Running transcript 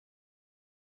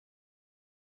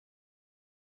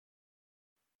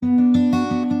Hello.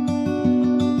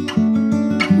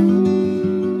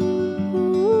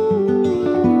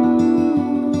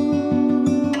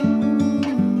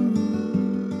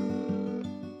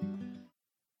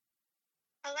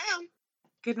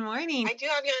 Good morning. I do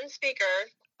have you on speaker.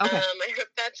 Okay. I hope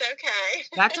that's okay.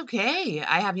 That's okay.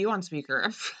 I have you on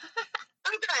speaker. Oh,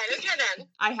 good. Okay, then.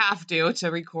 I have to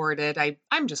record it.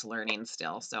 I'm just learning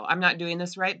still, so I'm not doing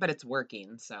this right, but it's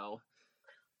working, so.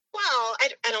 Well,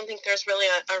 I don't think there's really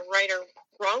a right or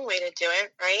wrong way to do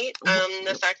it, right?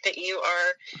 The fact that you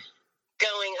are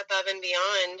going above and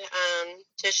beyond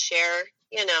to share,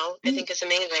 I think is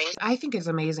amazing. I think it's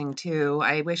amazing, too.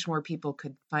 I wish more people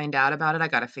could find out about it. I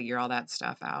got to figure all that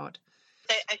stuff out.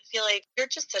 I feel like you're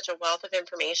just such a wealth of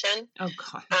information. Oh,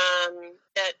 God.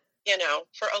 That,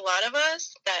 for a lot of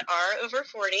us that are over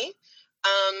 40,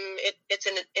 it's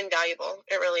invaluable.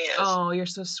 It really is. Oh, you're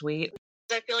so sweet.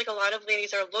 I feel like a lot of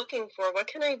ladies are looking for, what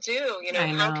can I do? I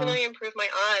know. How can I improve my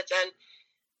odds? And,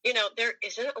 there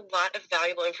isn't a lot of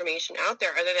valuable information out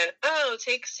there other than,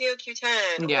 take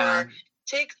CoQ10 or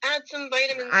add some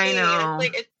vitamin C. I know. And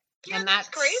it's like, and that's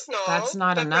great and all. That's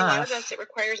not but enough. For a lot of us, it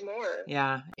requires more.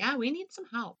 Yeah, we need some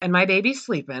help. And my baby's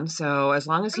sleeping, so as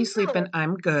long as he's sleeping,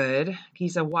 I'm good.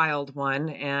 He's a wild one,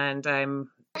 and I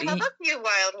love you,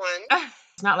 wild one.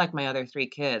 It's not like my other 3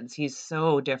 kids. He's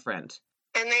so different.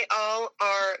 And they all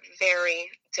are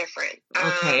very different.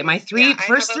 Okay, my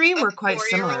first three were quite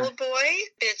similar. 4-year-old boy,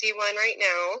 busy one right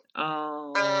now.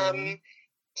 Oh.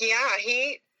 Yeah,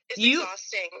 he is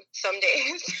exhausting some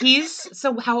days.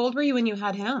 So how old were you when you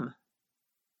had him?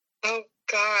 Oh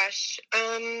gosh,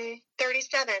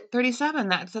 37. 37.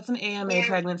 That's an AMA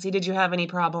pregnancy. Did you have any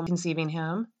problem conceiving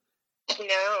him?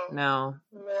 No.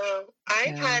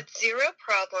 I've had 0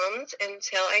 problems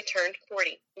until I turned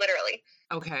 40, literally.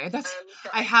 Okay, that's.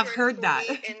 I have heard that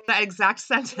exact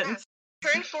sentence.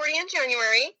 Yeah. Turned 40 in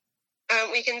January.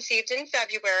 We conceived in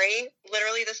February,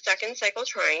 literally the 2nd cycle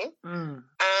trying. And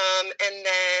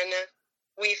then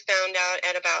we found out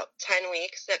at about 10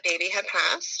 weeks that baby had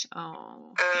passed.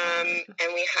 Oh.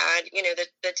 And we had,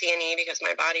 the D&E because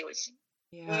my body was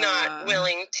not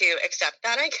willing to accept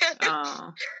that, I guess.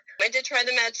 Oh. I did try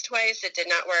the meds twice. It did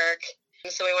not work.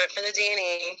 So we went for the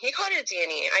D&E. He called it a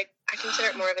D&E. I consider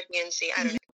it more of a DNC. I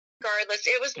don't know. Regardless,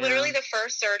 it was literally the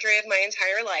first surgery of my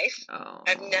entire life. Oh.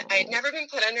 I had never been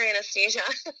put under anesthesia.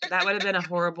 That would have been a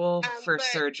horrible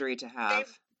first surgery to have.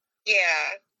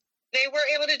 They were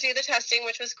able to do the testing,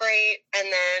 which was great. And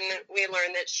then we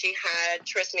learned that she had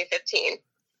trisomy 15.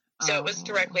 So it was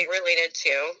directly related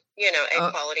to,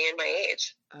 equality in my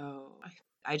age. Oh,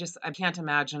 I can't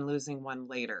imagine losing one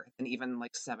later than even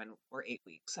like 7 or 8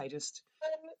 weeks. Well, I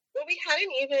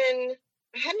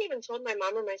hadn't even told my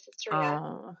mom or my sister yet.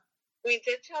 We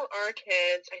did tell our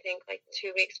kids, I think, like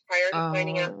 2 weeks prior to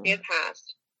finding out she had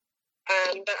passed.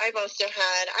 But I've also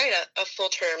had a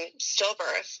full-term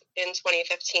stillbirth in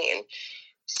 2015.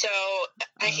 So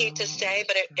I hate to say,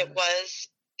 but it was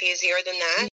easier than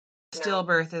that.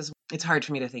 Stillbirth it's hard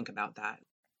for me to think about that.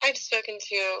 I've spoken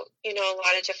to, a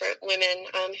lot of different women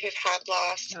who've had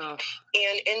loss. And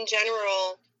in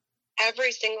general,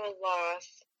 every single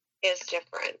loss is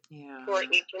different for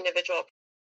each individual.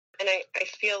 And I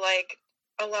feel like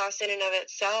a loss in and of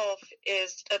itself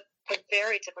is a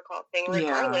very difficult thing,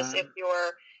 regardless if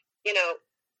you're,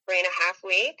 3.5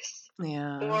 weeks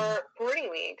or 40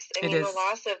 weeks. I mean, the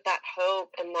loss of that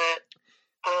hope and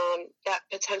that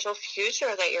potential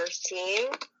future that you're seeing,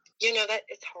 that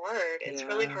it's hard. It's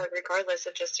really hard regardless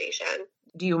of gestation.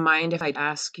 Do you mind if I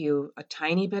ask you a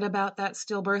tiny bit about that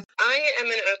stillbirth? I am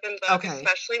an open book,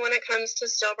 especially when it comes to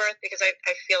stillbirth, because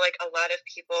I feel like a lot of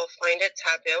people find it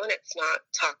taboo and it's not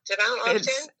talked about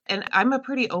often. And I'm a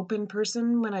pretty open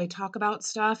person when I talk about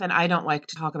stuff, and I don't like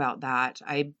to talk about that.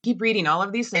 I keep reading all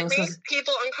of these things. It makes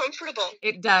people uncomfortable.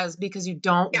 It does, because you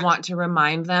don't want to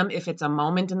remind them if it's a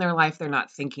moment in their life they're not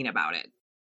thinking about it.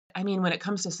 I mean, when it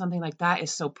comes to something like that,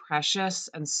 it's so precious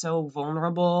and so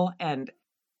vulnerable and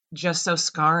just so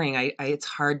scarring. It's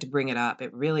hard to bring it up.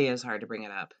 It really is hard to bring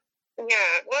it up.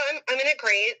 Yeah, well, I'm in a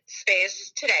great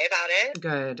space today about it.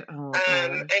 Good. Oh,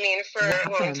 I mean, for a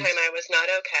long time, I was not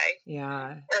okay.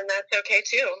 Yeah. And that's okay,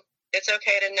 too. It's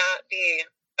okay to not be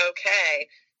okay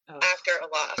after a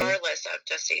loss, regardless of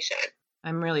gestation.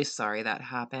 I'm really sorry that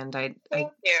happened. I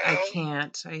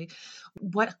can't.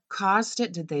 What caused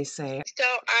it, did they say? So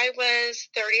I was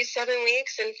 37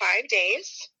 weeks and 5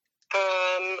 days.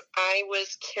 I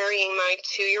was carrying my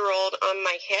 2-year-old on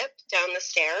my hip down the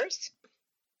stairs.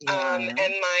 And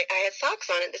I had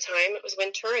socks on at the time. It was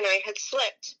winter and I had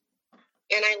slipped.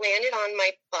 And I landed on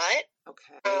my butt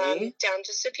down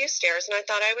just a few stairs. And I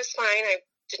thought I was fine. I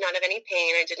did not have any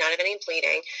pain. I did not have any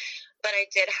bleeding, but I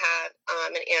did have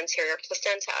an anterior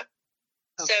placenta.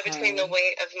 Okay. So between the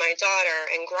weight of my daughter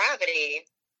and gravity,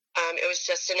 it was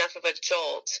just enough of a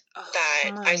jolt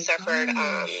that I suffered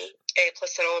a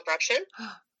placental abruption.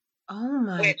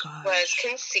 Which was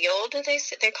concealed.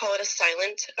 They call it a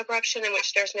silent abruption, in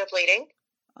which there's no bleeding.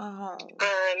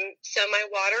 So my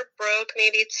water broke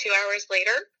maybe 2 hours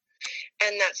later,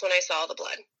 and that's when I saw the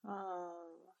blood.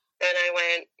 And I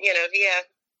went, via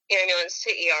ambulance to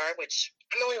ER, which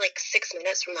I'm only like 6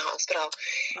 minutes from the hospital,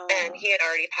 and he had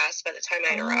already passed by the time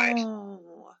I arrived.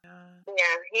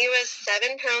 Yeah, he was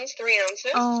 7 pounds 3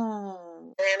 ounces,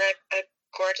 and a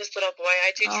gorgeous little boy.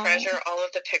 I do treasure all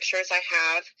of the pictures I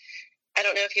have. I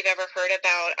don't know if you've ever heard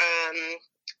about,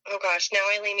 Now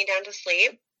I Lay Me Down to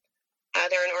Sleep.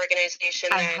 They're an organization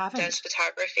that does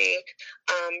photography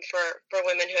for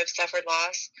women who have suffered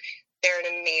loss. They're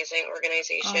an amazing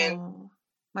organization. Oh,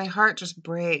 my heart just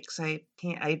breaks. I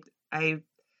can't.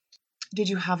 Did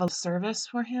you have a service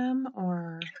for him,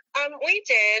 or? We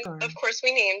did. Or... Of course,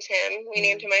 we named him. We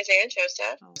named him Isaiah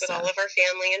Joseph with all of our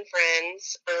family and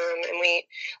friends. And we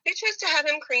chose to have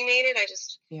him cremated. I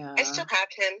still have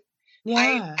him. Yeah.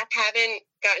 I haven't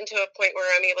gotten to a point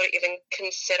where I'm able to even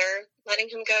consider letting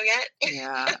him go yet.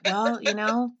 Yeah.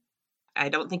 Well, I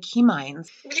don't think he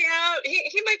minds. Yeah,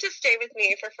 he might just stay with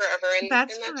me for forever, and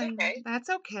that's fine. Okay. That's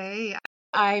okay.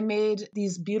 I made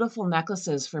these beautiful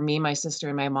necklaces for me, my sister,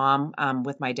 and my mom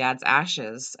with my dad's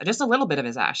ashes. Just a little bit of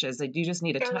his ashes. You just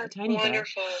need a tiny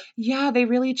wonderful. bit. Yeah, they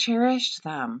really cherished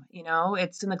them.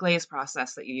 It's in the glaze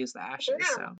process that you use the ashes. Yeah.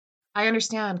 So I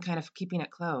understand kind of keeping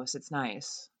it close. It's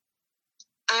nice.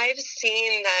 I've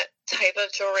seen that type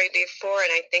of jewelry before,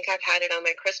 and I think I've had it on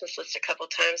my Christmas list a couple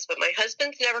times, but my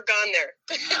husband's never gone there.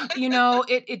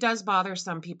 It does bother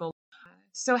some people.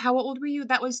 So how old were you?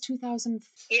 That was 2000.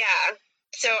 Yeah.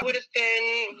 So it would have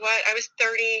been, I was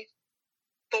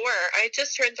 34. I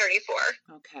just turned 34.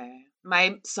 Okay.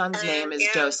 My son's name is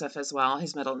Joseph as well,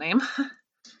 his middle name. Oh,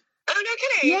 no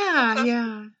kidding.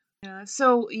 Yeah.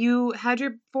 So you had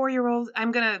your 4-year-old.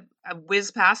 I'm going to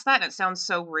whiz past that, and it sounds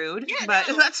so rude. Yeah, but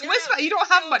let's whiz past. You don't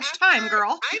have much time,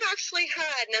 girl. I've actually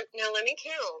had, now let me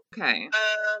count. Okay.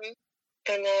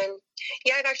 And then,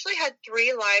 I've actually had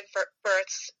 3 live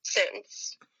births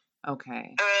since.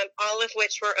 Okay. All of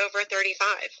which were over 35.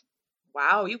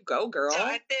 Wow, you go, girl. So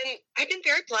I've been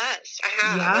very blessed. I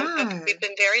have. Yeah. We've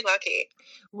been very lucky.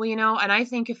 Well, and I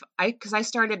think because I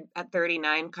started at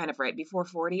 39, kind of right before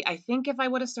 40, I think if I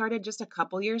would have started just a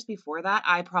couple years before that,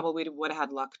 I probably would have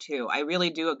had luck too. I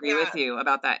really do agree with you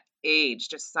about that age.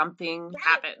 Just something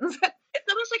happens. It's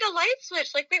almost like a light switch.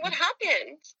 Like, wait, what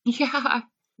happened? Yeah.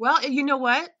 Well, you know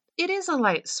what? It is a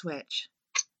light switch.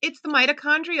 It's the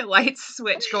mitochondria light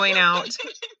switch going out.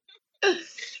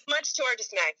 Much to our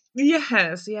dismay.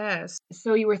 Yes.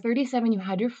 So you were 37, you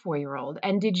had your 4-year-old.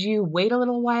 And did you wait a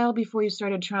little while before you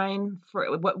started trying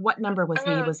for, what number was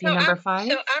he? Was he number 5?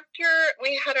 So after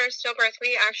we had our stillbirth,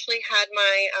 we actually had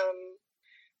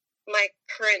my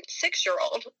current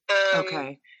 6-year-old.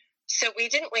 Okay. So we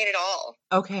didn't wait at all.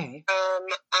 Okay.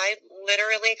 I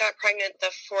literally got pregnant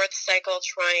the 4th cycle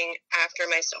trying after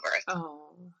my stillbirth.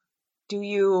 Oh. Do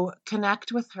you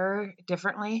connect with her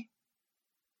differently?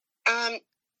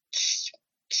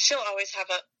 She'll always have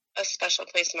a special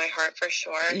place in my heart for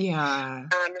sure. Yeah.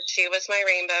 She was my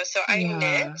rainbow. So I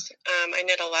knit. I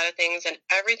knit a lot of things, and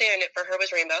everything I knit for her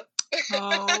was rainbow.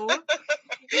 Oh.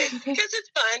 Because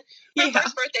it's fun. Her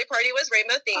first birthday party was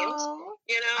rainbow themed. Oh.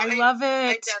 I love it.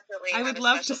 I definitely I would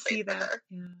love to see that.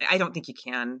 Yeah. I don't think you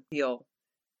can feel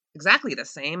exactly the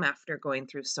same after going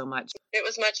through so much. It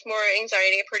was much more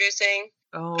anxiety producing.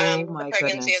 Oh, my the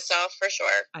pregnancy goodness. itself, for sure.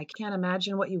 I can't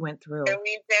imagine what you went through. And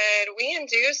we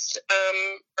induced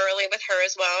early with her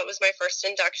as well. It was my first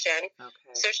induction.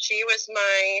 Okay. So she was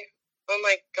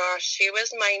she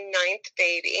was my 9th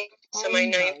baby. So my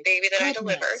 9th baby that I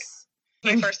delivered.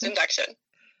 My first induction.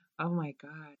 Oh my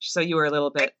gosh. So you were a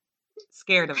little bit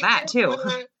scared of that too.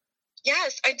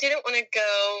 Yes, I didn't want to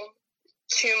go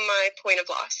to my point of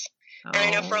loss. And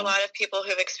I know for a lot of people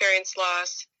who've experienced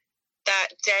loss, that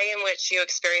day in which you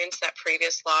experience that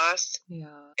previous loss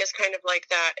is kind of like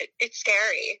that. It's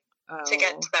scary to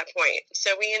get to that point.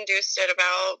 So we induced it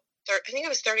about, I think it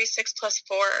was 36 plus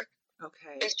 4.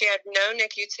 Okay. And she had no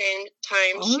NICU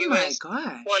time. She was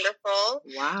wonderful.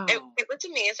 Wow. It was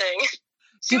amazing.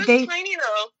 She was tiny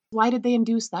though. Why did they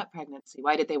induce that pregnancy?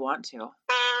 Why did they want to?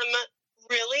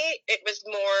 Really, it was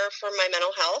more for my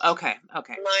mental health. Okay.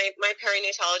 My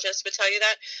perinatalogist would tell you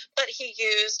that, but he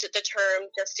used the term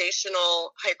gestational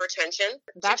hypertension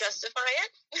to justify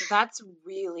it. That's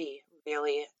really,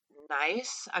 really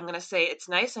nice. I'm going to say it's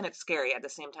nice and it's scary at the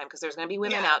same time, because there's going to be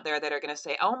women out there that are going to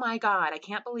say, oh my God, I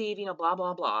can't believe, blah,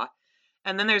 blah, blah.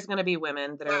 And then there's going to be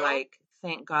women that are like,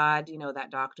 thank God,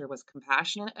 that doctor was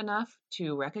compassionate enough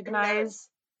to recognize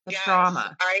the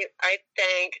trauma. I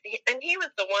think, and he was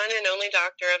the one and only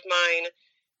doctor of mine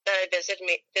that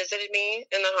visited me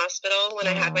in the hospital when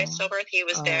I had my stillbirth. He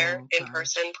was there in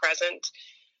person, present.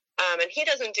 And he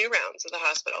doesn't do rounds at the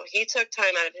hospital. He took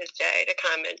time out of his day to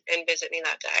come and visit me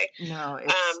that day. No,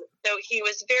 so he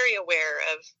was very aware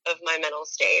of my mental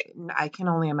state. I can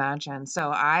only imagine. So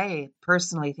I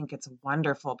personally think it's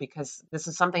wonderful, because this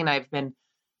is something I've been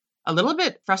a little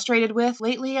bit frustrated with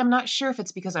lately. I'm not sure if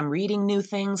it's because I'm reading new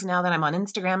things now that I'm on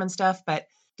Instagram and stuff, but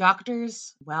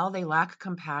doctors, well, they lack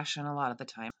compassion a lot of the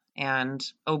time. And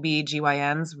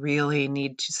OB/GYNs really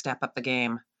need to step up the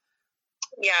game.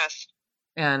 Yes.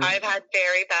 And I've had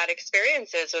very bad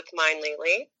experiences with mine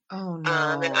lately. Oh,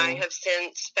 no. And I have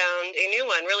since found a new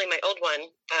one, really my old one.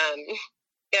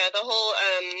 The whole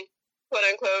quote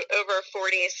unquote over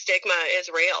 40 stigma is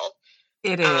real.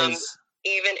 It is.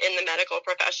 Even in the medical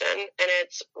profession, and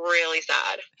it's really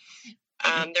sad.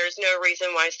 There's no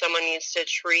reason why someone needs to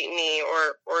treat me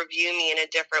or view me in a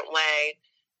different way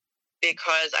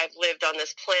because I've lived on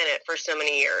this planet for so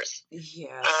many years.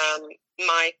 Yes.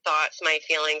 My thoughts, my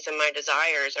feelings, and my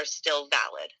desires are still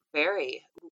valid. Very.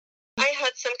 I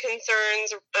had some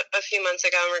concerns a few months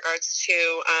ago in regards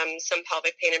to some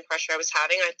pelvic pain and pressure I was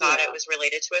having. I thought it was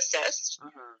related to a cyst.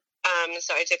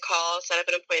 So I did call, set up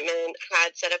an appointment,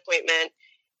 had set appointment.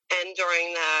 And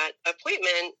during that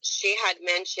appointment, she had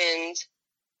mentioned,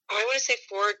 I want to say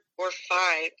 4 or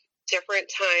 5 different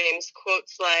times,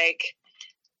 quotes like,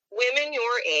 women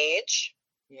your age,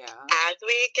 as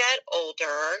we get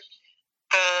older,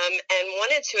 and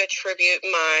wanted to attribute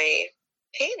my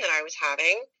pain that I was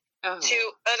having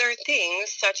to other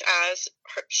things, such as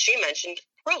she mentioned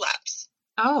prolapse.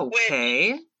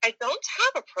 Okay. Which I don't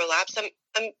have a prolapse.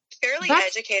 I'm fairly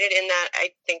educated in that I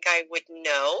think I would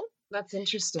know. That's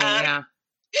interesting. Yeah.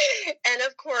 And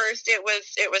of course, it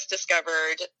was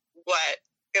discovered.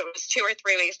 It was 2 or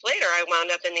 3 weeks later. I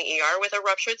wound up in the ER with a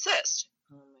ruptured cyst.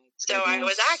 Oh my goodness. So I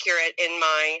was accurate in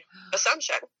my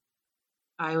assumption.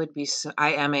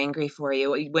 I am angry for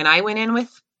you. When I went in with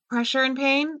pressure and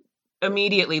pain,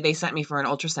 immediately they sent me for an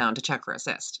ultrasound to check for a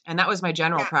cyst, and that was my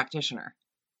general practitioner.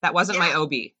 That wasn't my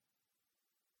OB.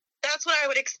 That's what I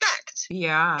would expect.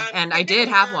 Yeah, and I did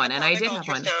have one, and I did have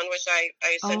one. Which I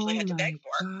essentially had to beg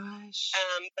for. Gosh.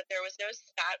 But there was no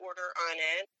stat order on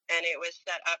it, and it was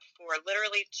set up for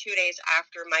literally 2 days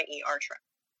after my ER trip.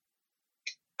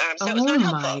 So it was not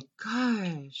helpful. Oh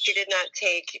my gosh. She did not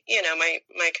take,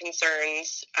 my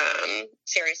concerns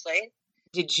seriously.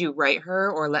 Did you write her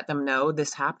or let them know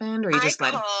this happened, or you just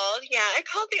I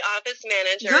called the office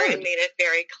manager and made it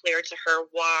very clear to her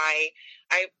why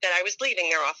that I was leaving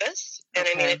their office, and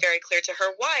I made it very clear to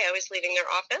her why I was leaving their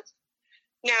office.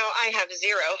 Now, I have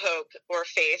zero hope or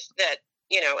faith that,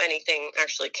 anything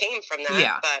actually came from that.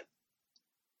 Yeah. But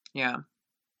yeah.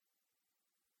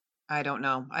 I don't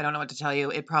know. I don't know what to tell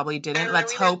you. It probably didn't.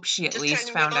 Let's hope she at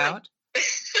least found out.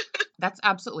 That's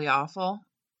absolutely awful.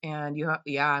 And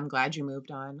I'm glad you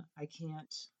moved on. I can't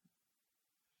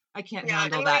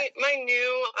handle that. My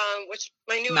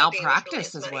new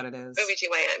malpractice is what it is.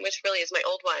 OB/GYN, which really is my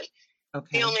old one.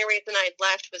 Okay. The only reason I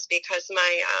left was because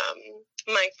my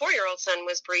 4-year-old son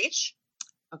was breech.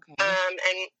 Okay.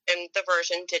 And the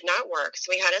version did not work,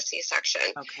 so we had a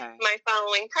C-section. Okay. My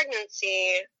following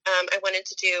pregnancy, I wanted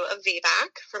to do a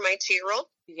VBAC for my 2-year-old.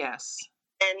 Yes.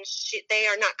 And they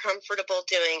are not comfortable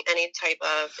doing any type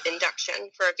of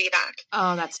induction for a VBAC.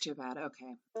 Oh, that's too bad.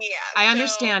 Okay. Yeah. I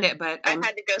understand it, but I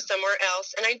had to go somewhere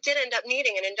else, and I did end up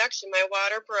needing an induction. My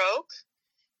water broke,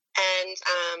 and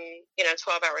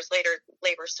 12 hours later,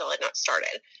 labor still had not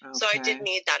started. Okay. So I did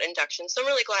need that induction. So I'm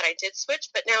really glad I did switch,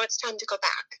 but now it's time to go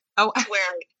back. Oh,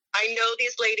 where I know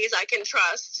these ladies I can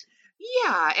trust.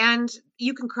 Yeah, and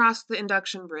you can cross the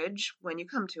induction bridge when you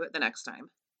come to it the next time.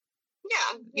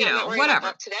 Yeah,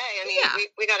 whatever. Today, I mean,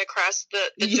 we got to cross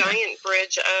the giant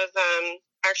bridge of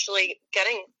actually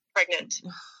getting pregnant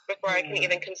before I can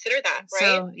even consider that,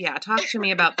 right? So, talk to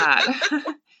me about that.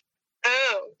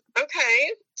 Oh,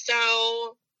 okay.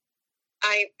 So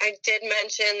I did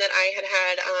mention that I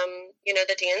had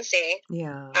the D&C.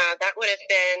 Yeah. That would have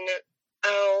been,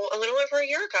 a little over a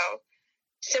year ago.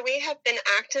 So we have been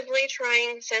actively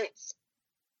trying since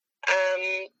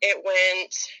it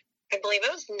went, I believe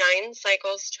it was 9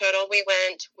 cycles total. We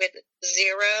went with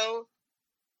 0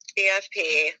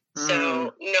 BFP,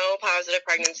 so no positive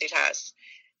pregnancy tests.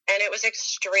 And it was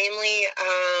extremely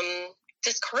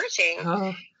discouraging.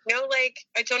 Oh. like,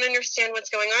 I don't understand what's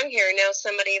going on here. Now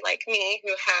somebody like me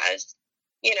who has,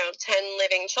 10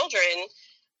 living children,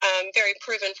 very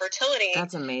proven fertility.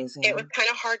 That's amazing. It was kind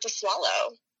of hard to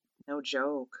swallow. No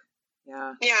joke.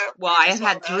 Yeah. Yeah. Well, I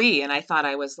had 3 and I thought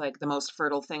I was like the most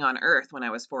fertile thing on earth when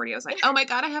I was 40. I was like, oh my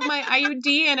God, I have my IUD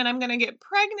in and I'm going to get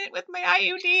pregnant with my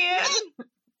IUD in.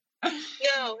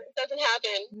 No, it doesn't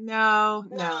happen. No.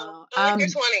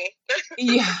 Unless you're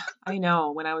 20. Yeah, I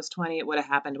know. When I was 20, it would have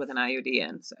happened with an IUD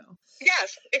in, so.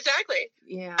 Yes, exactly.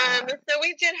 Yeah. So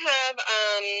we did have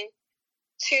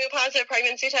 2 positive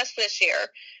pregnancy tests this year.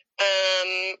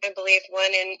 I believe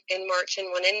one in March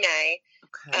and one in May.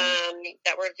 Okay.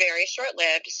 That were very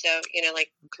short-lived. So,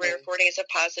 like 3 or 4 days of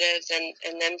positives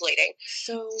and then bleeding.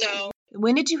 So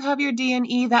when did you have your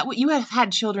D&E? You have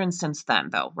had children since then,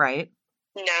 though, right?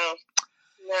 No,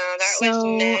 that was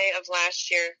May of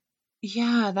last year.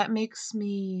 Yeah, that makes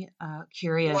me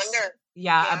curious. Wonder.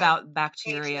 Yeah, about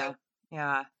bacteria.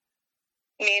 Yeah.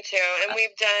 Me too. And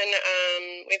we've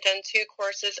done 2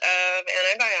 courses of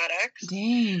antibiotics.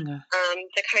 Dang.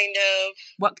 The kind of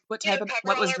what type of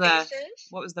what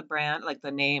was the brand, like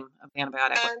the name of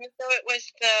antibiotic? So it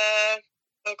was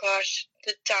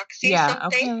the doxy yeah,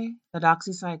 something. Okay. The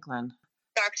doxycycline.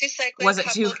 Doxycycline was it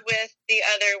coupled with the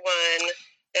other one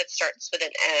that starts with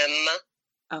an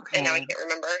M. Okay. And now I can't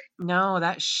remember. No,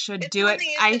 that should do it.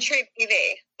 I treat PV,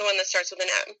 the one that starts with an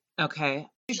M. Okay.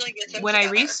 Usually gets them when together.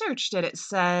 I researched it, it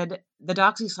said the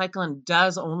doxycycline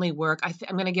does only work.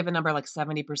 I'm going to give a number like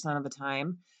 70% of the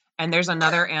time. And there's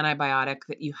another antibiotic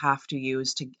that you have to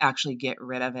use to actually get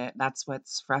rid of it. That's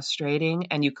what's frustrating.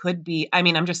 And you could be,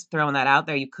 I'm just throwing that out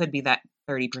there. You could be that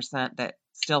 30% that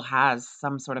still has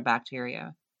some sort of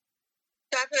bacteria.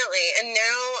 Definitely. And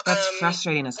now that's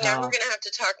frustrating as hell. Now we're going to have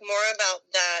to talk more about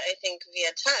that, I think,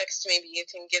 via text. Maybe you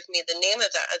can give me the name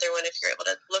of that other one if you're able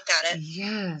to look at it.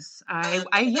 Yes. I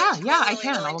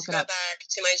can. I'll look it up. Go back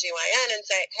to my GYN and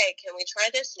say, hey, can we try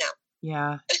this now?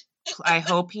 Yeah. I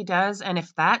hope he does. And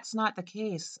if that's not the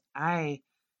case,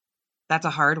 that's a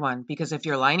hard one, because if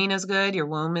your lining is good, your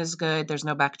womb is good, there's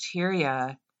no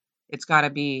bacteria, it's got to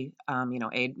be,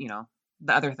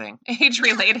 the other thing, age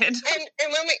related.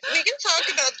 And when we can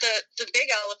talk about the big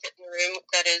elephant in the room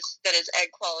that is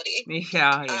egg quality.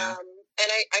 Yeah. And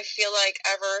I feel like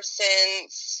ever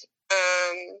since,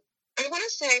 I want to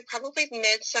say probably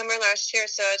midsummer last year,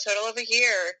 so a total of a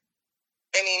year,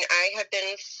 I have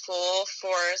been full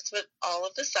force with all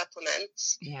of the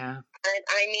supplements. Yeah. And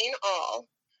I mean all.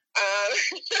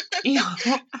 Yeah.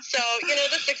 So,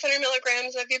 the 600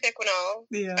 milligrams of ubiquinol.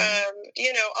 Yeah.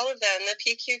 All of them, the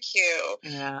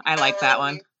PQQ. Yeah, I like that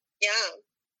one. Yeah.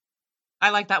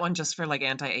 I like that one just for like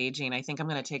anti-aging. I think I'm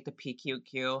going to take the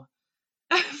PQQ.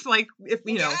 Yes.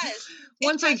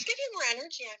 Once it does give you more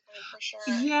energy, I find, for sure.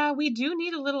 Yeah, we do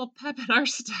need a little pep in our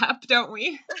step, don't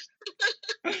we?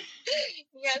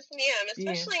 Yes, ma'am.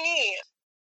 Especially me.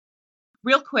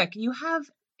 Real quick, you have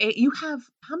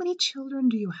how many children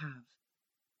do you have?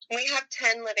 We have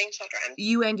 10 living children.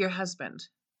 You and your husband?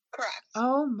 Correct.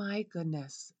 Oh my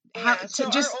goodness. Our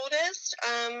oldest,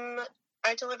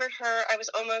 I delivered her, I was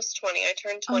almost 20. I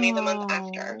turned 20 the month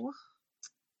after.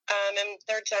 And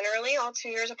they're generally all 2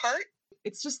 years apart.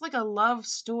 It's just like a love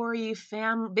story,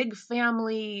 big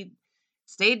family,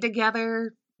 stayed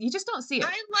together. You just don't see it. I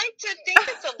like to think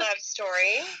it's a love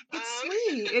story. It's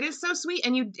sweet. It is so sweet.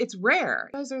 And it's rare.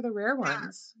 Those are the rare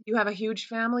ones. Yeah. You have a huge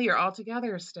family. You're all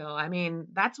together still.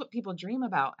 That's what people dream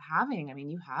about having.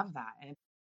 You have that. And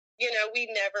we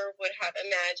never would have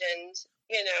imagined,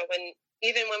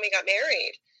 even when we got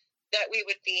married, that we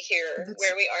would be here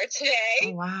where we are today.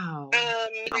 Oh, wow.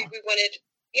 We wanted,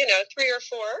 3 or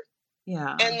 4.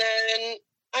 Yeah. And then,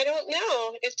 I don't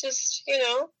know. It's just,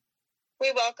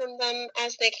 we welcomed them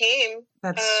as they came.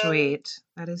 That's sweet.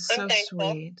 That is so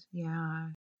sweet. Yeah.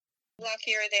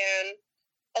 Luckier than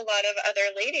a lot of other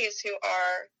ladies who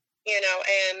are,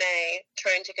 AMA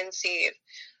trying to conceive.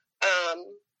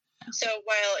 So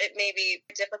while it may be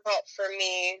difficult for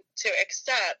me to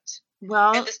accept,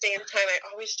 at the same time, I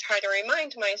always try to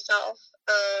remind myself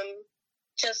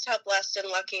just how blessed and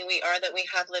lucky we are that we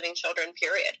have living children,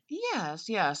 period.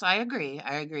 Yes, I agree.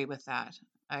 I agree with that.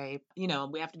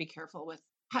 We have to be careful with,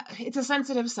 it's a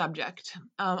sensitive subject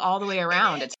all the way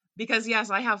around. It's because, yes,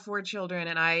 I have 4 children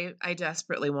and I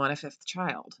desperately want a 5th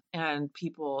child. And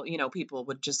people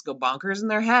would just go bonkers in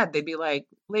their head. They'd be like,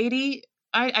 lady,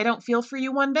 I don't feel for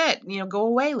you one bit, go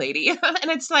away, lady.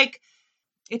 And it's like,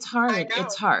 it's hard.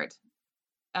 It's hard.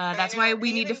 That's why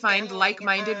we need to find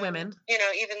like-minded women.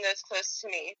 Even those close to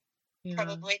me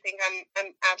probably think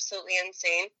I'm absolutely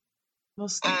insane. Well,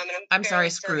 I'm sorry,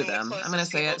 screw them. I'm going to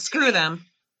say it. Screw them.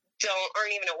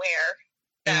 Aren't even aware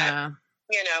that,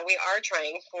 we are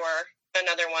trying for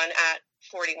another one at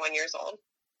 41 years old.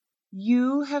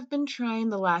 You have been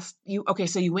trying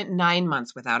so you went 9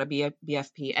 months without a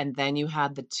BFP, and then you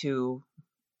had the 2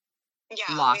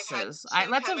 losses.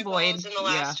 Let's avoid in the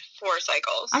last 4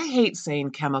 cycles. I hate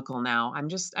saying chemical now. I'm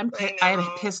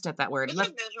pissed at that word. It's a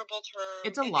miserable term.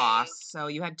 It's a loss. So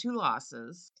you had 2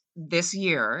 losses this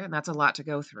year, and that's a lot to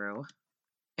go through.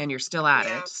 And you're still at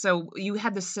it. So you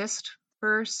had the cyst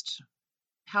first.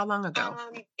 How long ago?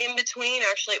 In between,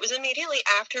 actually. It was immediately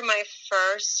after my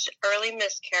first early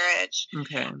miscarriage.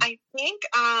 Okay. I think,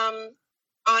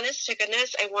 honest to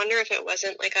goodness, I wonder if it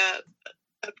wasn't like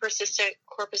a persistent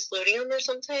corpus luteum or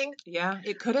something. Yeah,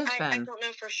 it could have been. I don't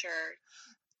know for sure.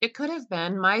 It could have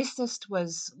been. My cyst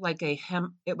was like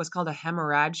it was called a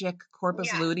hemorrhagic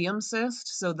corpus luteum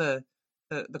cyst. So the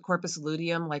corpus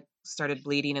luteum like started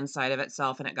bleeding inside of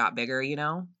itself and it got bigger,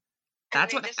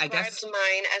 That's what I guess.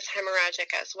 Mine as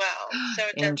hemorrhagic as well. So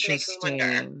it does make me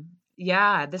wonder.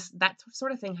 Yeah, that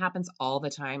sort of thing happens all the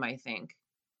time, I think.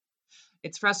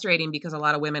 It's frustrating because a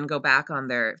lot of women go back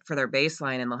for their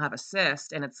baseline and they'll have a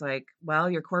cyst and it's like, well,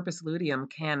 your corpus luteum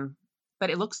but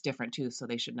it looks different too, so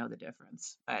they should know the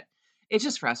difference. But it's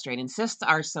just frustrating. Cysts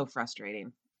are so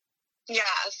frustrating.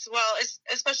 Yes, well,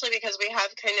 especially because we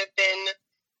have kind of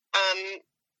been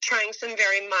trying some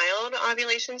very mild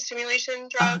ovulation stimulation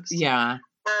drugs. Yeah.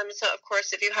 So, of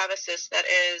course, if you have a cyst that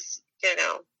is,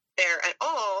 there at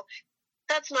all,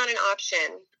 that's not an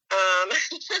option.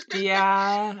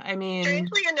 Yeah, I mean...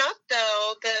 Strangely enough,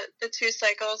 though, the 2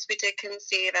 cycles we did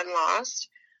conceive and lost,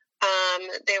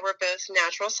 they were both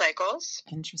natural cycles.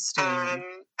 Interesting.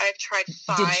 I've tried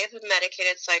 5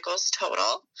 medicated cycles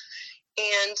total,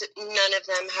 and none of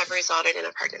them have resulted in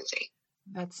a pregnancy.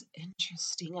 That's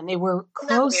interesting. And they were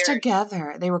close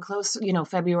together. They were close,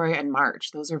 February and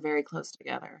March. Those are very close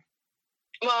together.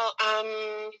 Well,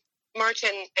 March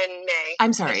and May.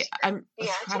 I'm sorry. I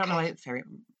don't know why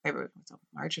February. So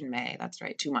March and May. That's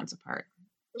right. 2 months apart.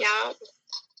 Yeah.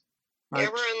 March. They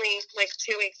were only like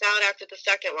 2 weeks out after the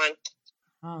second one.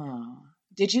 Oh.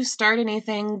 Did you start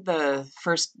anything the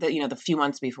few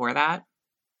months before that?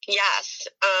 Yes.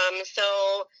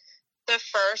 So the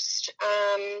first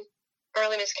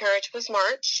early miscarriage was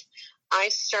March. I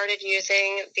started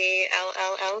using the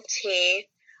LLLT,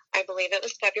 I believe it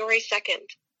was February 2nd.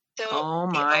 So oh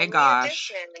my gosh.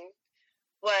 Addition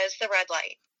was the red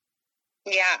light.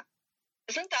 Yeah.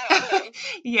 Isn't that awesome?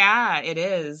 Yeah, it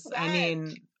is. Yes. I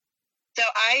mean... So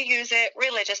I use it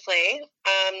religiously.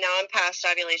 Now I'm past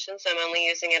ovulation, so I'm only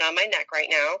using it on my neck right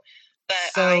now.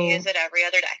 But I use it every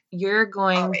other day. You're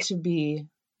going to be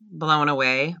blown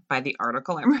away by the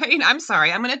article I'm writing. I'm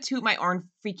sorry. I'm going to toot my own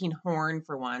freaking horn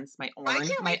for once. My own horn.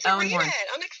 I'm excited.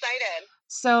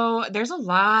 So there's a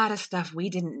lot of stuff we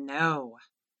didn't know.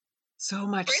 So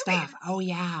much stuff. Oh,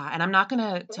 yeah. And I'm not going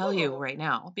to tell you right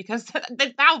now because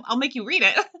I'll make you read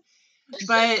it.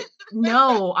 But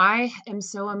no, I am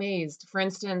so amazed. For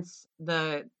instance,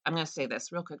 I'm going to say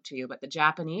this real quick to you, but the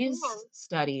Japanese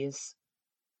studies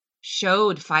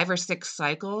showed 5 or 6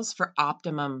 cycles for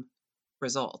optimum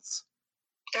results.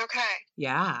 Okay.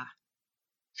 Yeah.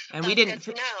 And we didn't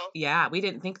know. Yeah, we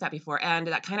didn't think that before. And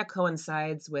that kind of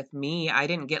coincides with me. I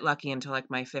didn't get lucky until like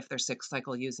my 5th or 6th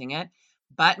cycle using it.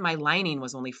 But my lining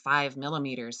was only 5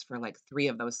 millimeters for like 3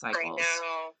 of those cycles. I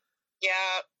know.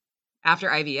 Yeah.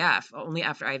 Only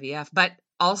after IVF. But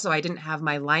also I didn't have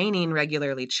my lining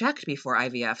regularly checked before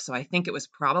IVF. So I think it was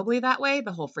probably that way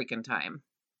the whole freaking time.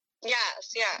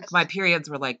 Yes. My periods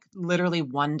were like literally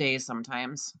 1 day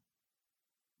sometimes.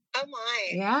 Oh my.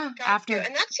 Yeah. And that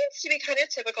seems to be kind of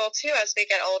typical too as we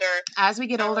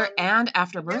get older. And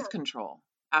after birth control.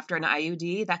 After an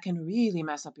IUD, that can really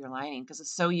mess up your lining because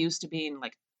it's so used to being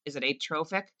like, is it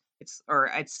atrophic? It's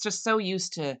just so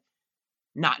used to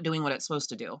not doing what it's supposed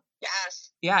to do.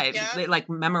 Yes. Yeah, it like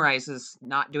memorizes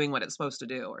not doing what it's supposed to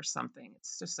do or something.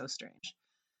 It's just so strange.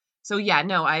 So yeah,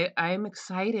 no, I'm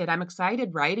excited. I'm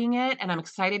excited writing it and I'm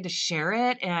excited to share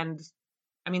it. And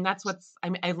I mean,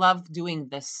 I love doing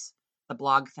the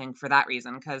blog thing for that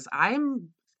reason because I'm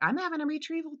having a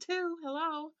retrieval too.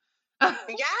 Hello.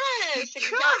 Yes,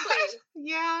 exactly.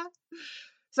 Yeah.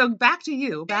 So back to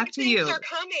you. Big things are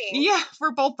coming. Yeah,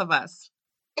 for both of us.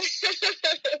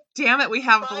 Damn it, we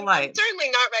have the light. I'm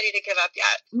certainly not ready to give up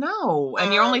yet. No,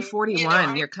 and you're only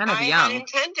 41. You're kind of young. I had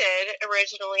intended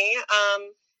originally,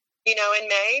 in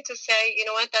May to say, you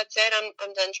know what, that's it.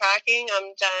 I'm done tracking.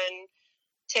 I'm done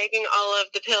taking all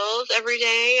of the pills every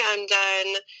day. I'm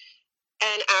done.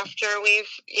 And after we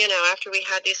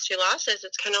had these 2 losses,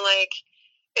 it's kind of like,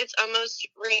 it's almost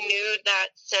renewed that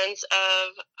sense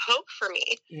of hope for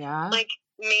me. Yeah. Like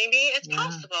maybe it's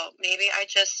possible. Maybe I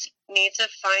just need to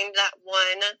find that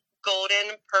one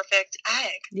golden, perfect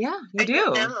egg. Yeah, you do.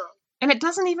 Don't know. And it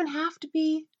doesn't even have to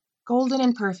be golden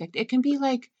and perfect. It can be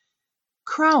like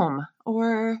chrome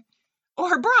or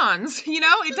bronze, you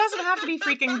know? It doesn't have to be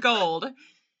freaking gold.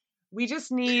 We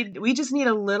just need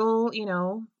a little, you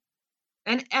know,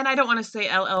 and I don't want to say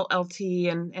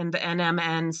LLLT and the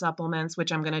NMN supplements,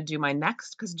 which I'm going to do my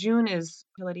next, because June is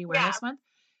Fertility Awareness Month.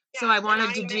 So I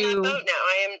wanted to do. Now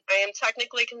I am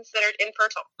technically considered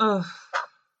infertile. Oh,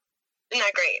 isn't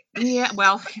that great? Yeah.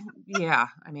 Well, yeah.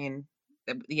 I mean,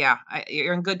 yeah.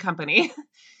 You're in good company.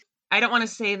 I don't want to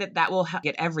say that will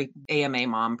get every AMA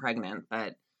mom pregnant,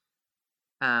 but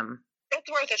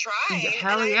it's worth a try.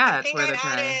 Hell yeah, it's worth a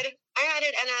try. I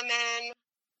added NMN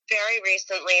very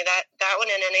recently. That one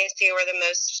and NAC were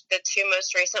the two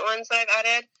most recent ones that I've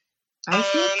added. I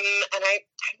think, and I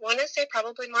want to say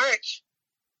probably March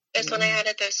is when I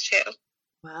added those two.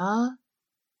 Well,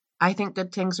 I think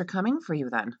good things are coming for you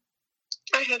then.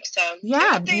 I hope so. Yeah,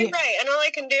 I hope they pray, and all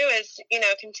I can do is,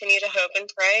 continue to hope and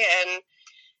pray. And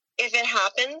if it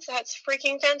happens, that's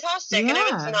freaking fantastic. Yeah. And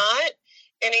if it's not,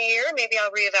 in a year, maybe I'll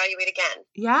reevaluate again.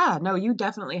 Yeah, no, you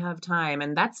definitely have time,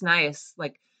 and that's nice.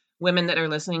 Like, women that are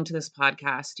listening to this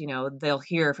podcast, they'll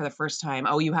hear for the first time,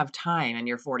 oh, you have time and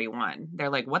you're 41. They're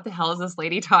like, what the hell is this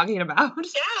lady talking about?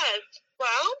 Yes.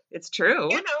 Well, it's true.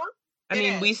 I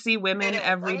mean, is. we see women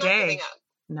every day.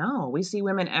 No, we see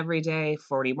women every day,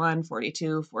 41,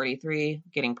 42, 43,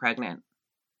 getting pregnant.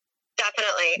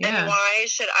 Definitely. Yeah. And why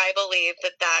should I believe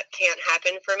that can't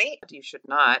happen for me? You should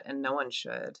not, and no one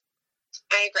should.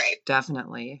 I agree.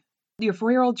 Definitely. Your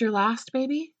 4-year-old's your last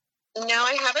baby? No,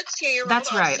 I have a 2-year-old.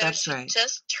 That's right. Also. That's she right.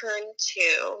 Just turned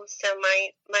 2. So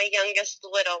my youngest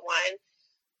little one.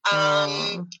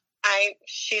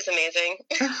 She's amazing.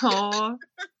 Oh.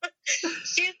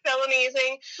 She's so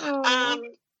amazing. Oh.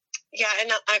 Yeah,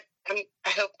 and I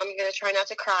hope I'm gonna try not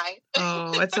to cry.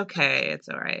 Oh, it's okay. It's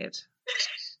all right.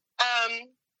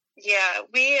 Yeah,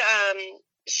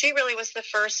 she really was the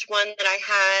first one that I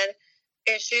had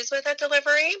issues with at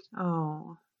delivery.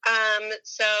 Oh.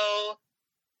 So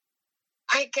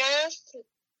I guess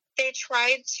they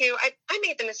tried to, I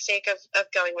made the mistake of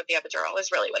going with the epidural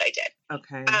is really what I did.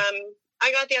 Okay.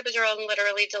 I got the epidural and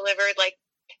literally delivered like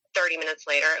 30 minutes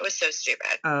later. It was so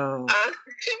stupid. Oh.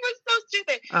 It was so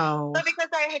stupid. Oh. But because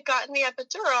I had gotten the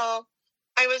epidural,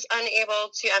 I was unable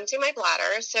to empty my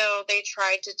bladder. So they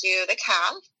tried to do the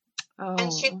cath. Oh.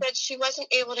 And she said she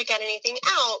wasn't able to get anything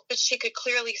out, but she could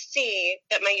clearly see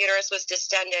that my uterus was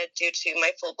distended due to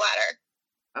my full bladder.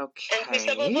 Okay. And she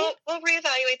said, well, we'll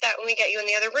reevaluate that when we get you in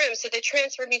the other room. So they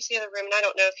transferred me to the other room. And I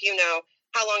don't know if you know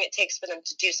how long it takes for them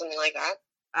to do something like that.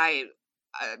 I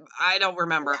don't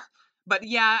remember. But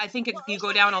yeah, I think you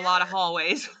go down a lot of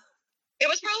hallways. It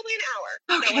was probably an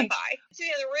hour that went by to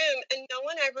the other room, and no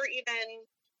one ever even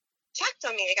checked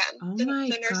on me again. Oh the my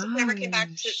nurses never came back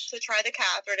to try the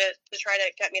cath or to try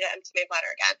to get me to empty my bladder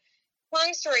again.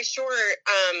 Long story short,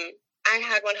 I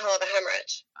had one hell of a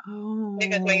hemorrhage. Oh.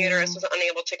 Because my uterus was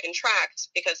unable to contract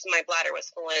because my bladder was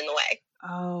falling in the way.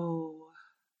 Oh.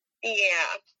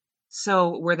 Yeah.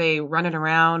 So were they running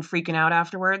around freaking out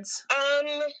afterwards?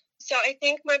 So I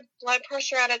think my blood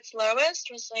pressure at its lowest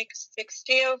was like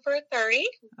 60/30,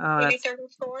 maybe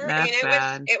 34. That's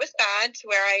bad. It was bad to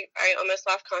where I almost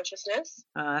lost consciousness.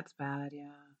 Oh, that's bad, yeah.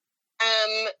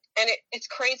 And it's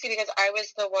crazy because I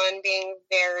was the one being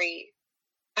very,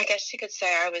 I guess you could say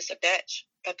I was a bitch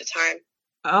at the time.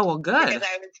 Oh, well, good. Because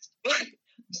I was,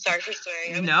 sorry for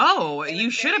swearing. No, you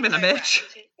should have been a bitch.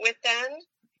 With them,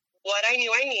 what I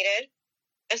knew I needed,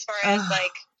 as far as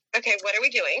like, okay, what are we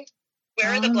doing?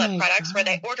 Where are the blood products? Were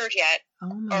they ordered yet? Or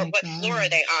what floor are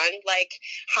they on? Like,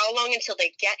 how long until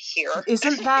they get here?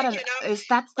 Isn't that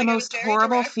that's the most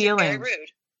horrible feeling? Very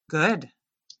rude. Good.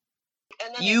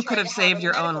 And then you could have saved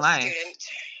your own life.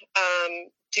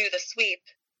 Student, do the sweep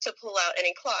to pull out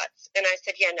any clots, and I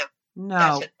said, yeah, no,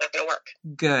 that's not going to work.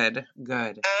 Good.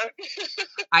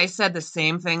 I said the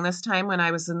same thing this time when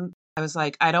I was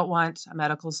like, I don't want a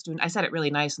medical student. I said it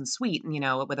really nice and sweet,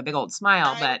 with a big old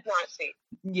smile, but not sweet.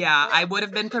 Yeah, I would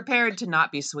have been prepared to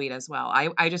not be sweet as well.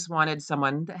 I just wanted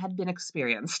someone that had been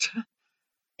experienced.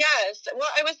 Yes. Well,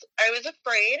 I was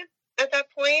afraid at that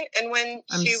point, and when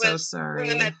when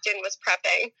the med student was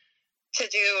prepping to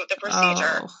do the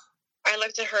procedure, I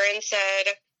looked at her and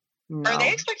said, no. Are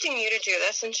they expecting you to do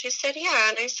this? And she said, yeah.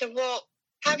 And I said, well,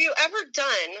 have you ever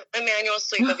done a manual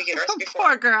sweep of a uterus before?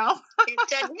 Poor girl. She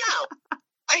said, no.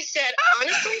 I said,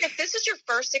 honestly, if this is your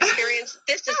first experience,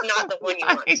 this is not the one you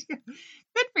want.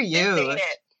 Good for you. This ain't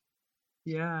it.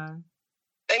 Yeah.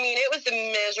 I mean, it was a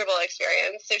miserable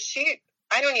experience. So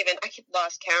I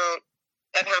lost count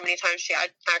of how many times she had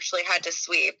actually had to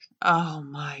sweep. Oh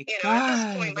my God. At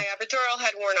this point, my epidural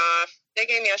had worn off. They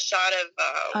gave me a shot of,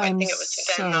 I think it was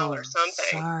fentanyl or something.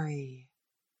 Sorry.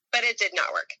 But it did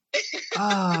not work.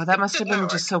 Oh, that must have been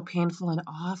just so painful and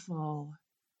awful.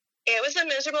 It was a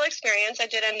miserable experience. I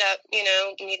did end up,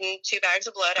 needing 2 bags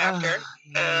of blood after.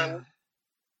 Yeah.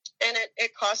 And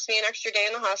it cost me an extra day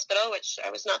in the hospital, which I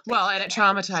was not. Well, and it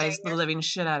traumatized the living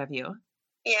shit out of you.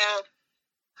 Yeah.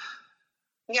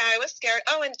 Yeah, I was scared.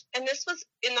 Oh, and this was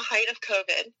in the height of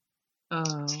COVID.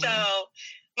 Oh. So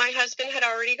my husband had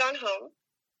already gone home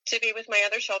to be with my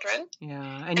other children.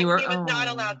 Yeah. And he was not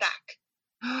allowed back.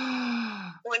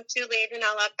 Once you leave, you're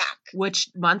not allowed back. Which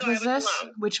month was this?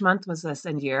 Alone. Which month was this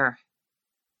and year?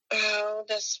 Oh,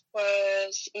 this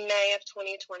was May of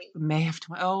 2020. May of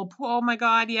 20. Oh my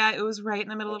God. Yeah, it was right in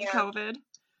the middle of COVID.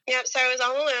 Yep, so I was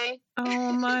all alone.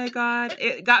 Oh my God.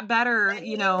 It got better, and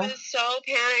he was so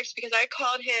panicked because I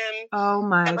called him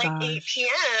at like 8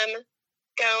 p.m.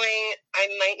 going, I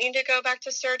might need to go back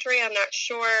to surgery. I'm not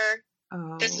sure.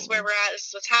 Oh. This is where we're at. This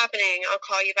is what's happening. I'll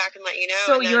call you back and let you know.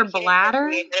 So your bladder?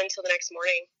 Until the next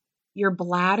morning. Your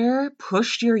bladder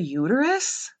pushed your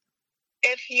uterus?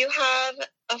 If you have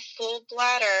a full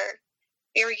bladder,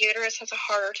 your uterus has a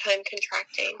harder time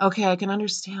contracting. Okay, I can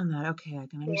understand that.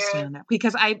 That.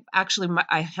 Because I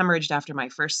hemorrhaged after my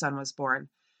first son was born.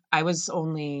 I was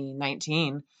only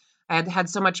 19. I had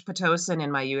so much Pitocin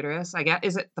in my uterus.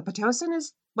 Is it the Pitocin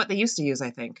is what they used to use, I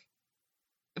think,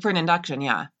 for an induction,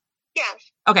 yeah.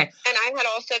 Yes. Okay. And I had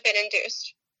also been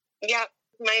induced. Yeah,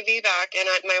 my VBAC and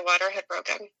my water had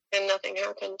broken. And nothing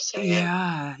happened. So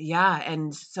yeah.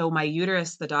 And so my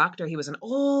uterus, the doctor, he was an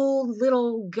old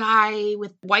little guy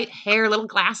with white hair, little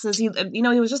glasses. He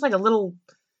was just like a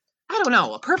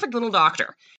perfect little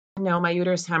doctor. No, my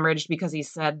uterus hemorrhaged because he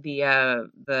said the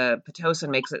Pitocin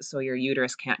makes it so your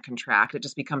uterus can't contract. It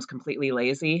just becomes completely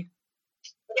lazy.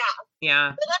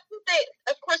 Yeah. But that's what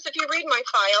of course, if you read my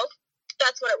file,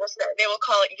 that's what it will say. They will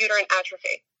call it uterine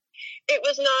atrophy. It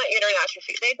was not uterine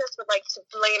atrophy. They just would like to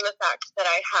blame the fact that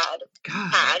I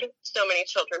had so many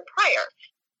children prior.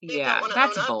 They don't want to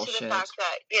own up to the fact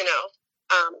that,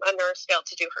 a nurse failed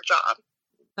to do her job.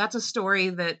 That's a story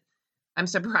that I'm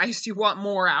surprised you want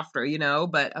more after,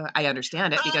 but I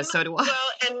understand it because so do I.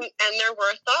 Well, and there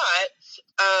were thoughts,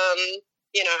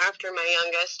 after my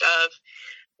youngest of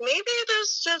maybe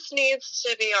this just needs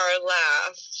to be our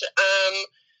last.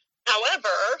 However,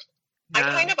 I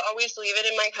kind of always leave it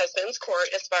in my husband's court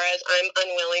as far as I'm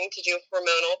unwilling to do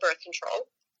hormonal birth control.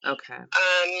 Okay.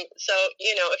 So,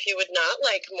 if you would not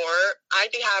like more,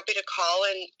 I'd be happy to call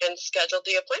and schedule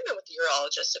the appointment with the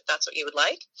urologist if that's what you would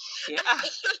like. Yeah.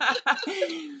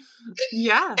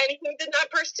 Yeah. And he did not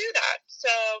pursue that. So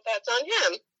that's on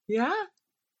him. Yeah.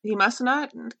 He must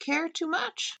not care too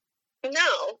much.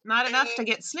 No. Not enough to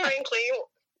get snipped.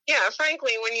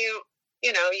 Frankly, when you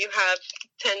have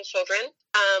 10 children,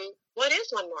 what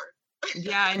is one more?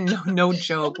 Yeah, no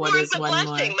joke. What is one more?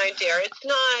 Blessing, my dear. It's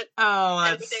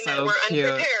not everything so that we're cute.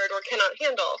 Unprepared or cannot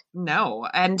handle. No.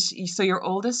 And so your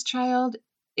oldest child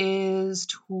is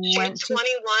 21.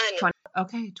 20,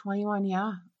 okay, 21,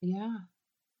 yeah.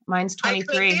 Mine's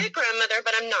 23. I could be a grandmother,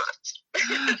 but I'm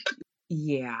not.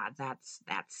 Yeah, that's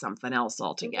something else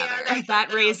altogether.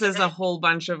 That raises a whole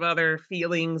bunch of other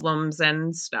feelings,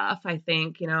 and stuff, I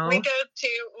think, We go to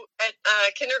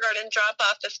kindergarten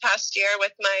drop-off this past year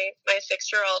with my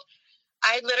 6-year-old.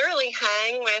 I literally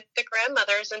hang with the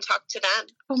grandmothers and talk to them.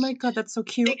 Oh my God, that's so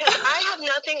cute. Because I have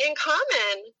nothing in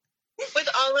common with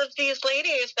all of these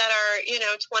ladies that are,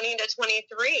 20 to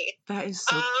 23. That is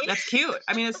so, that's cute.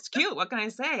 I mean, it's cute. What can I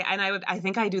say? And I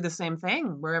think I do the same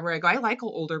thing wherever I go. I like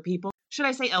older people. Should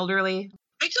I say elderly?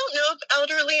 I don't know if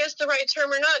elderly is the right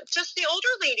term or not. Just the older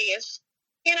ladies.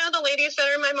 The ladies that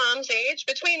are my mom's age,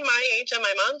 between my age and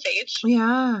my mom's age.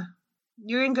 Yeah.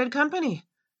 You're in good company.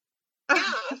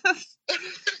 Yeah.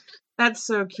 That's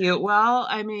so cute. Well,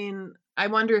 I mean, I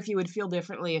wonder if you would feel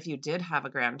differently if you did have a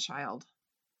grandchild.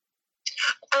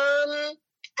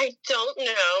 I don't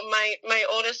know. My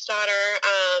oldest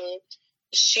daughter,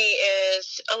 she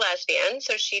is a lesbian,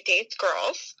 so she dates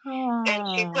girls. Aww.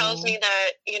 And she tells me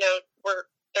that,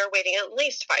 they're waiting at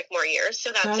least 5 more years,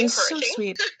 so that's encouraging. So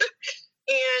sweet.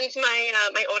 And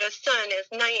my oldest son is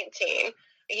 19.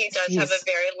 He does have a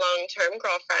very long-term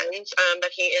girlfriend,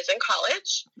 but he is in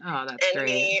college. Oh, that's great. And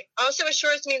he also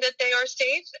assures me that they are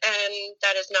safe, and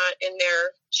that is not in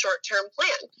their short-term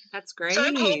plan. That's great. So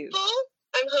I'm hopeful.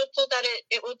 I'm hopeful that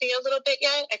it will be a little bit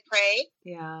yet. I pray.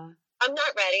 Yeah. I'm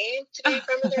not ready to be a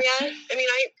grandmother yet. I mean,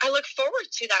 I look forward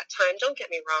to that time. Don't get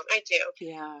me wrong. I do.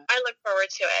 Yeah. I look forward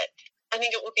to it. I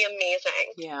think it would be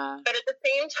amazing. Yeah. But at the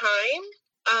same time,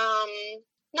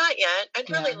 not yet. I'd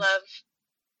really love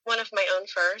one of my own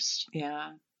first.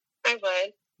 Yeah. I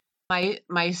would.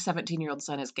 My 17-year-old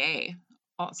son is gay.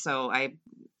 Also, I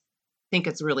think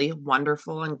it's really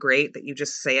wonderful and great that you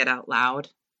just say it out loud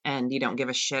and you don't give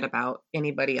a shit about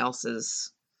anybody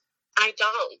else's. I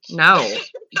don't. No.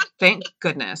 Thank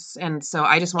goodness. And so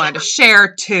I just wanted to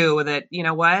share too that, you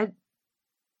know what?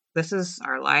 This is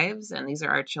our lives and these are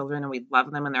our children and we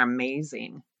love them and they're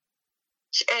amazing.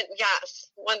 And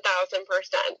yes,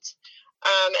 1,000%.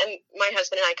 And my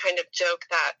husband and I kind of joke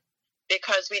that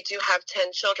because we do have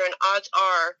 10 children, odds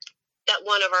are that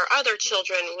one of our other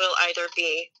children will either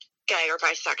be gay or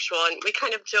bisexual. And we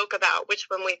kind of joke about which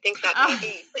one we think that may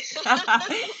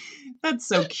be. That's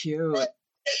so cute. Well,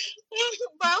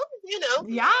 you know.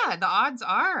 Yeah, the odds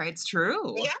are. It's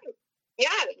true. Yeah.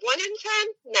 1 in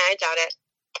 10? Nah, I doubt it.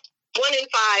 1 in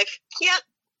 5. Yep.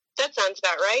 That sounds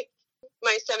about right.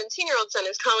 My 17-year-old son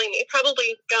is calling me,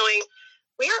 probably going,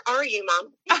 "Where are you,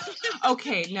 Mom?"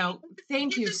 Okay, now,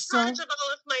 thank you so much. He's in charge of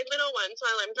all of my little ones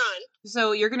while I'm gone.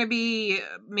 So you're going to be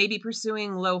maybe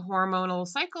pursuing low hormonal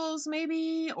cycles,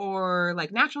 maybe, or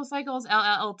like natural cycles,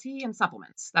 LLT, and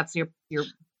supplements. That's your. So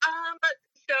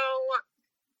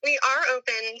we are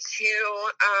open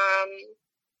to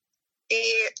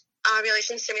the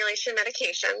ovulation stimulation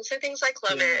medication, so things like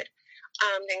Clomid,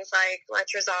 things like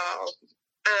Letrozole.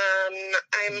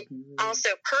 I'm also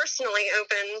personally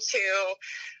open to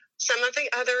some of the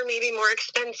other maybe more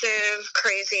expensive,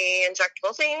 crazy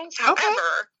injectable things.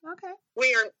 However,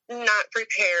 we are not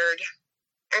prepared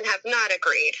and have not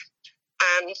agreed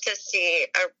to see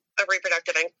a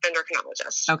reproductive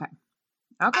endocrinologist.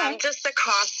 Okay. Just the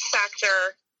cost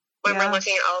factor when we're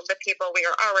looking at all of the people we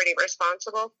are already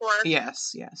responsible for.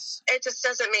 Yes. It just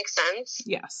doesn't make sense.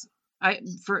 Yes. I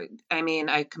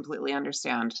completely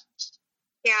understand.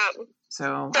 Yeah.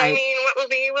 So I mean, what will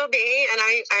be, and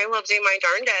I will do my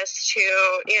darndest to,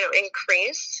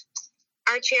 increase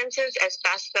our chances as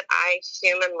best that I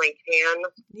humanly can.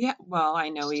 Yeah, well, I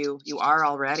know you are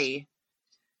already.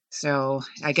 So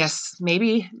I guess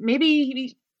maybe,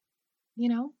 maybe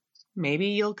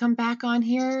you'll come back on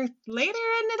here later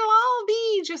and it'll all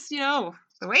be just, the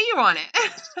way you want it.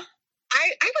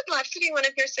 I would love to be one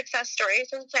of your success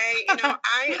stories and say,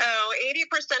 I owe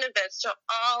 80% of this to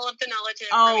all of the knowledge and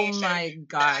information. Oh my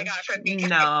gosh. That I got from BK.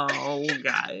 No,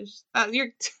 gosh.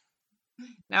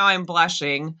 Now I'm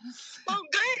blushing. Well,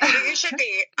 good. You should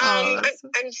be. I'm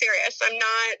serious. I'm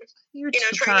not,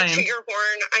 trying to toot your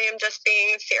horn. I am just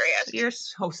being serious. You're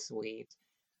so sweet.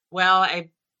 Well,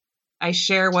 I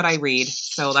share what I read.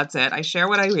 So that's it. I share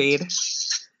what I read.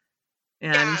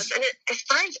 Yes, and as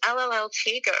far as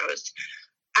LLT goes,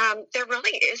 there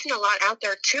really isn't a lot out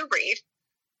there to read.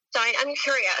 So I'm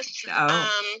curious.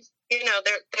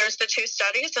 There's the 2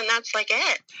 studies, and that's like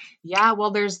it. Yeah, well,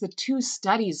 there's the 2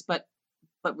 studies, but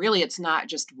really it's not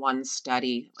just one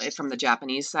study from the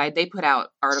Japanese side. They put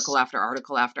out article after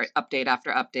article after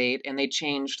update, and they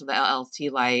changed the LLT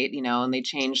light, and they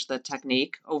changed the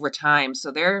technique over time.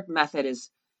 So their method is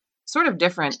sort of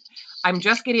different. I'm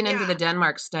just getting into the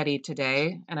Denmark study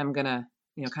today, and I'm going to,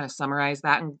 kind of summarize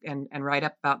that and write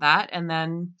up about that. And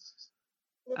then,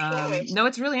 no,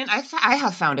 it's really, I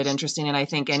have found it interesting. And I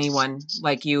think anyone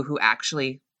like you who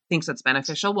actually thinks it's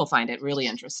beneficial will find it really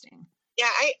interesting. Yeah,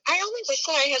 I only wish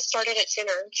that I had started it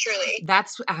sooner, truly.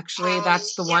 That's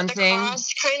the one thing. The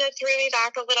cost kind of threw me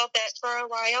back a little bit for a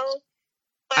while.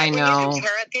 But I know. When you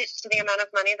compare it to the amount of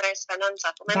money that I spend on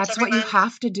supplements, that's what you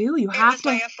have to do. You have to.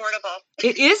 It's way affordable.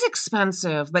 It is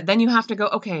expensive, but then you have to go,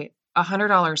 okay,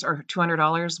 $100 or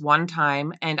 $200 one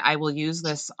time, and I will use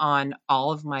this on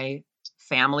all of my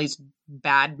family's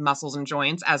bad muscles and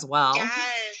joints as well.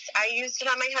 Yes, I used it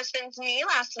on my husband's knee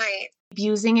last night.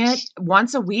 Using it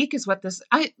once a week is what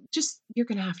you're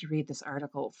going to have to read this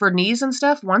article. For knees and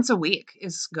stuff, once a week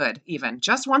is good, even.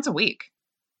 Just once a week.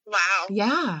 Wow.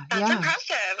 Yeah. That's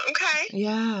impressive. Okay.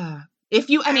 Yeah. If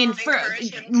you, I mean, for him to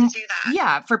do that.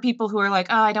 Yeah, for people who are like,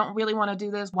 oh, I don't really want to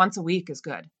do this, once a week is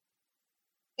good.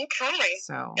 Okay.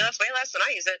 So that's way less than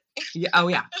I use it. Yeah. Oh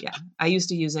yeah. I used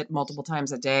to use it multiple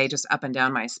times a day, just up and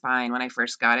down my spine when I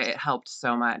first got it. It helped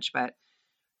so much, but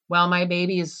while my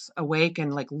baby is awake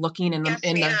and like looking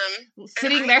sitting there.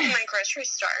 In my grocery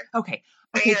store. Okay.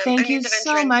 Thank you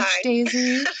so much,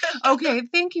 Daisy. Okay,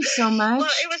 thank you so much. Well,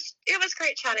 it was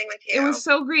great chatting with you. It was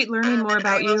so great learning more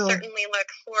about you. I will certainly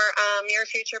look for your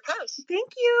future posts.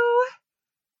 Thank you.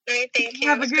 All right, thank you.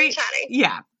 Have a great chatting.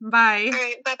 Yeah. Bye. All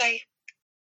right, bye-bye.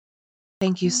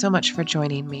 Thank you so much for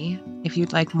joining me. If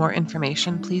you'd like more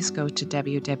information, please go to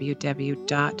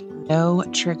www.mentalhealth.com.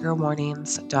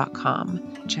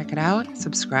 notriggerwarnings.com. Check it out,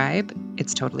 subscribe.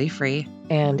 It's totally free,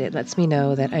 and it lets me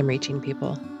know that I'm reaching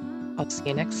people. I'll see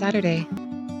you next Saturday.